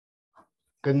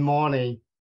Good morning,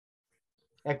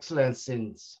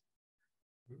 Excellencies,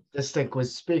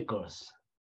 distinguished speakers,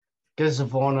 guests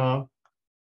of honor,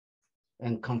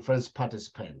 and conference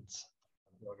participants,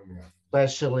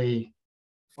 especially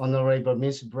Honorable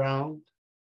Ms. Brown,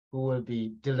 who will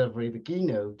be delivering the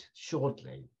keynote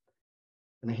shortly,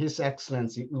 and His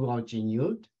Excellency Uo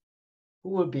Jinyut, who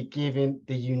will be giving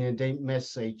the Union Day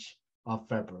message of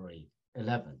February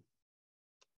 11.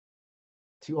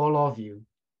 To all of you,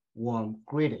 warm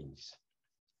greetings.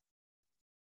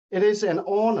 It is an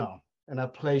honor and a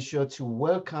pleasure to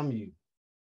welcome you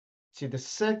to the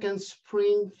second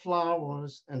Spring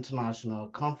Flowers International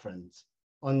Conference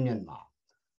on Myanmar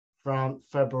from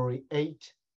February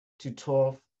 8 to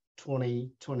 12,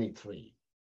 2023,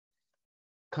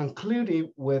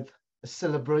 concluding with a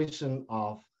celebration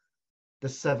of the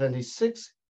 76th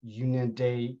Union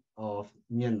Day of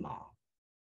Myanmar.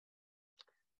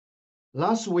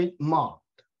 Last week marked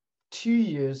 2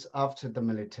 years after the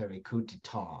military coup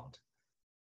d'etat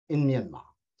in Myanmar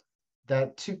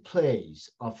that took place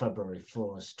on February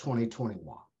 1st,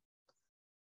 2021.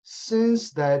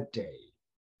 Since that day,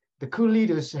 the coup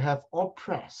leaders have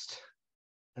oppressed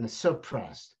and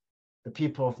suppressed the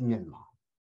people of Myanmar,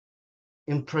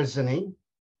 imprisoning,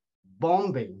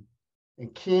 bombing,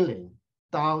 and killing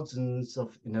thousands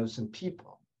of innocent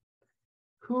people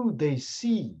who they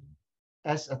see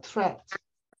as a threat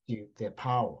to their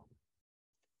power.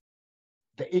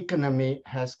 The economy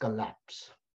has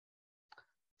collapsed.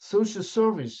 Social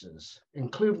services,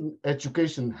 including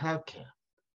education and healthcare,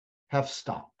 have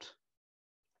stopped.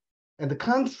 And the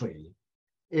country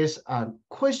is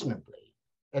unquestionably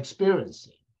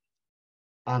experiencing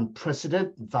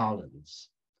unprecedented violence,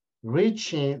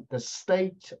 reaching the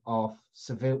state of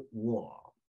civil war.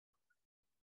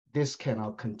 This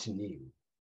cannot continue.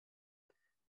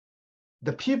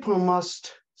 The people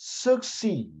must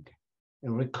succeed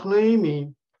in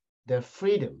reclaiming their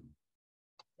freedom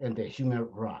and their human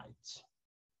rights.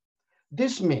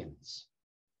 This means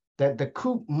that the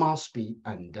coup must be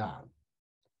undone,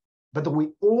 but we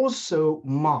also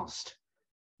must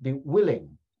be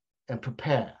willing and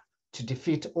prepared to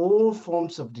defeat all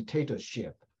forms of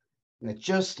dictatorship and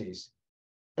injustice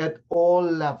at all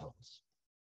levels.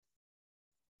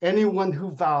 Anyone who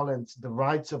violates the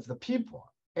rights of the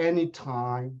people,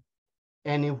 anytime,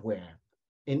 anywhere,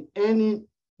 in any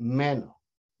manner,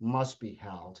 must be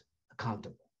held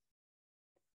accountable.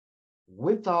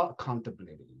 Without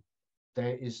accountability,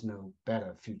 there is no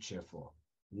better future for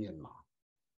Myanmar.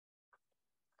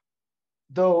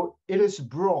 Though it is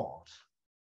broad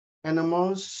and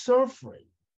among suffering,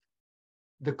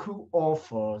 the coup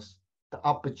offers the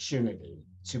opportunity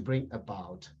to bring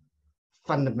about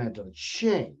fundamental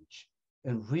change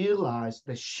and realize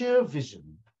the shared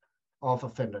vision of a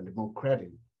federal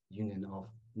democratic Union of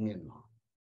Myanmar.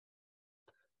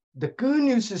 The good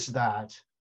news is that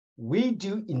we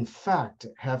do in fact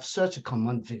have such a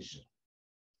common vision.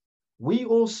 We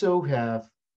also have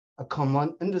a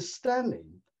common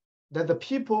understanding that the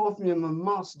people of Myanmar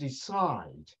must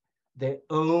decide their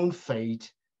own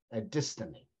fate and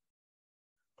destiny.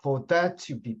 For that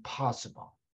to be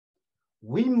possible,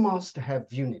 we must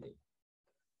have unity,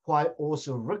 while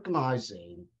also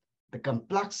recognizing the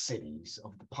complexities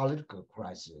of the political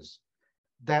crisis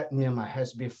that Myanmar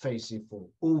has been facing for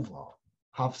over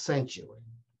half a century,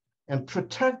 and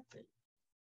protecting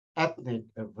ethnic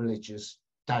and religious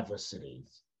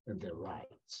diversities and their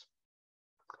rights.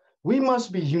 We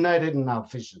must be united in our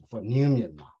vision for new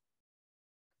Myanmar.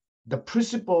 The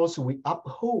principles we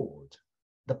uphold,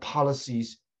 the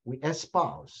policies we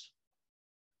espouse,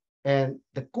 and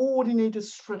the coordinated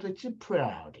strategic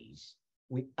priorities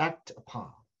we act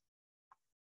upon.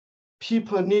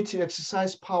 People need to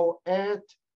exercise power at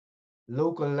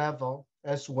local level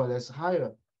as well as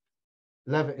higher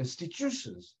level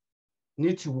institutions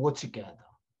need to work together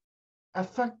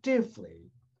effectively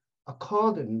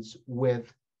accordance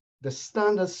with the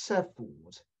standards set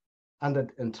forth under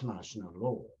the international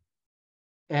law.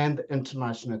 And the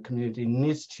international community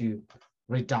needs to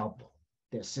redouble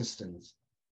their assistance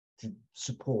to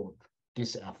support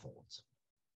these efforts.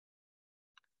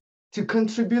 To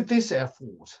contribute this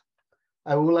effort,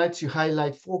 I would like to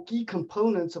highlight 4 key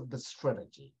components of the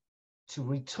strategy to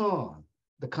return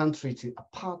the country to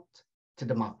a path to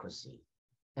democracy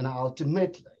and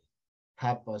ultimately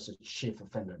help us achieve a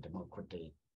federal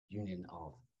democratic Union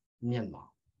of Myanmar.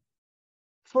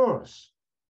 First,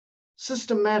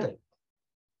 systematic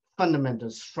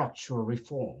fundamental structural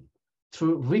reform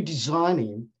through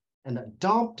redesigning and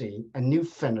adopting a new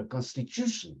federal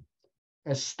constitution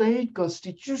as state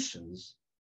constitutions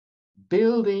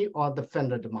building on the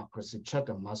federal democracy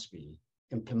charter must be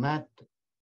implemented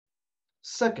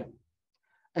Second,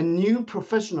 a new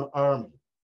professional army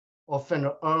or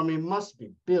federal army must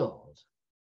be built.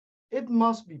 It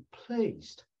must be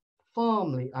placed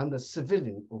firmly under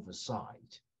civilian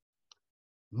oversight,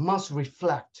 must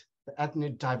reflect the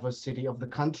ethnic diversity of the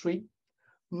country,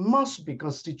 must be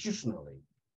constitutionally,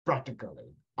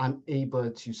 practically unable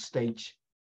to stage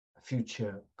a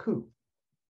future coup.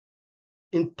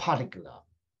 In particular,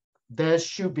 there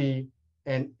should be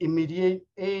an immediate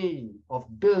aim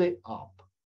of building up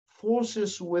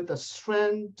forces with a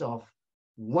strength of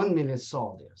 1 million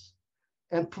soldiers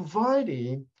and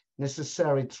providing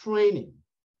necessary training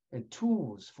and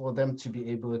tools for them to be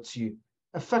able to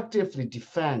effectively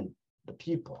defend the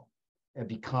people and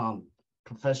become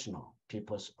professional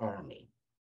people's army.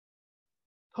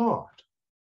 Third,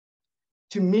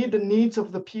 to meet the needs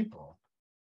of the people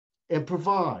and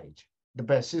provide the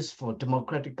basis for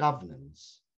democratic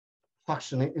governance,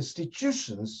 functioning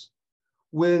institutions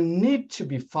will need to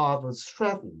be further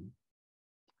strengthened,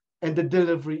 and the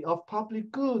delivery of public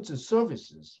goods and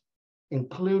services,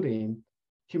 including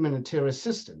humanitarian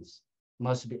assistance,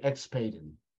 must be expedited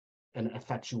and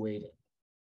effectuated.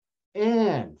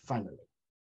 And finally,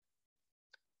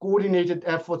 coordinated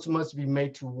efforts must be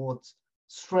made towards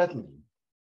strengthening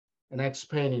and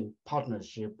expanding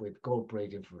partnership with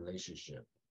cooperative relationship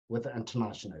with the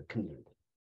international community.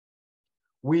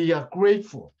 We are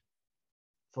grateful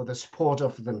for the support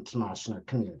of the international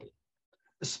community,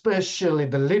 especially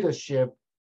the leadership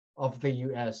of the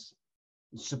US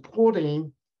in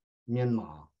supporting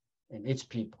Myanmar and its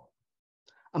people.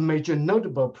 A major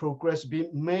notable progress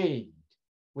being made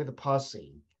with the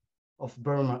passing of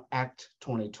Burma Act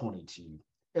 2022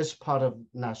 as part of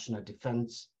National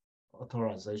Defense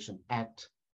Authorization Act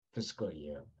fiscal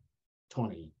year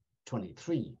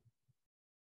 2023.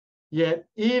 Yet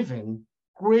even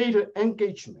greater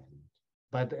engagement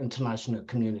by the international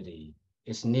community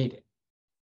is needed.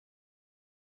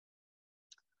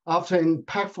 After an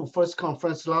impactful first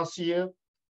conference last year,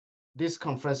 this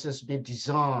conference has been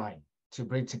designed to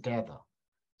bring together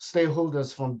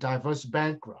stakeholders from diverse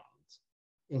backgrounds,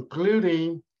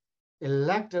 including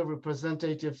elected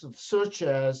representatives such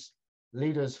as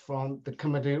leaders from the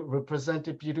committee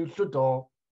representing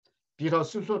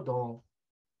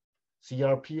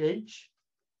CRPH,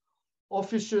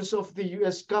 officials of the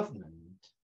US government,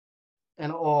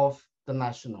 and of the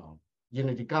National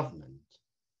Unity Government,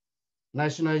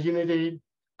 National Unity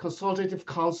Consultative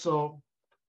Council,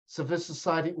 civil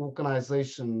society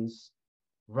organizations,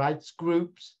 rights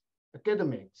groups,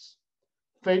 academics,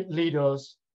 faith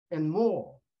leaders, and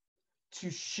more to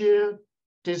share,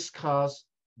 discuss,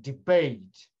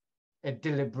 debate, and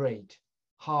deliberate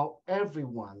how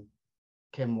everyone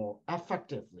can more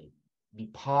effectively be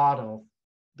part of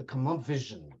the common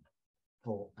vision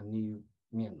for a new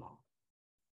Myanmar.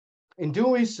 In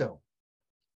doing so,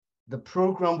 the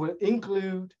program will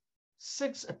include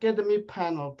 6 academic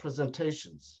panel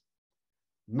presentations,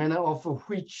 many of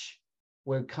which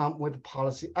will come with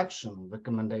policy action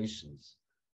recommendations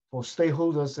for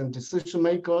stakeholders and decision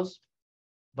makers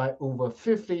by over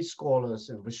 50 scholars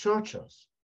and researchers,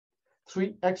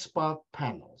 3 expert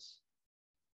panels,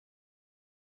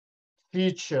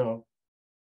 featured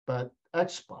by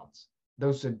experts,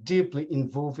 those who are deeply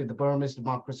involved in the Burmese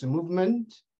democracy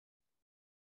movement,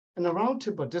 and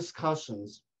roundtable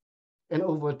discussions, and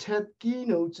over 10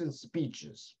 keynotes and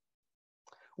speeches.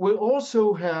 We'll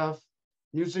also have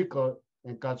musical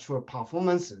and cultural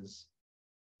performances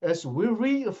as we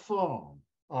reaffirm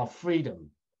our freedom,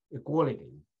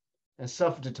 equality, and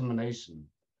self-determination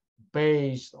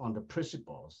based on the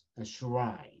principles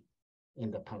enshrined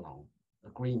in the Palau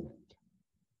Agreement.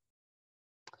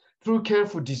 Through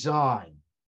careful design,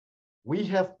 we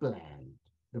have planned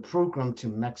the program to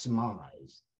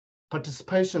maximize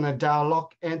participation and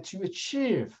dialogue and to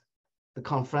achieve the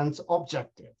conference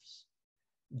objectives,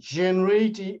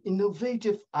 generating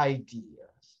innovative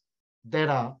ideas that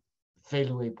are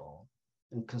valuable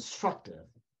and constructive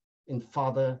in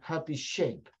further helping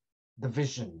shape the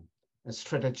vision and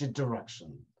strategic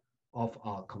direction of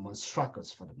our common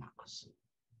struggles for democracy.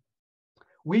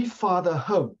 We further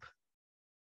hope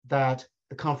that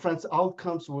the conference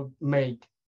outcomes will make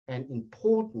an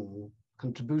important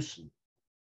contribution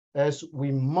as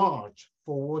we march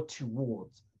forward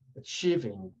towards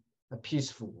achieving a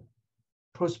peaceful,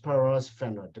 prosperous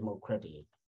federal democratic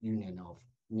union of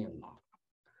Myanmar.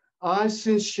 I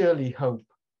sincerely hope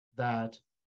that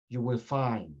you will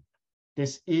find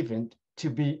this event to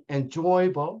be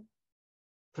enjoyable,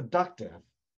 productive,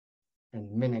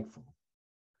 and meaningful.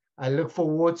 I look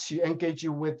forward to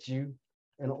engaging with you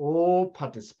and all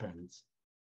participants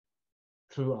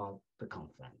throughout the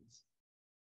conference.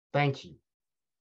 Thank you.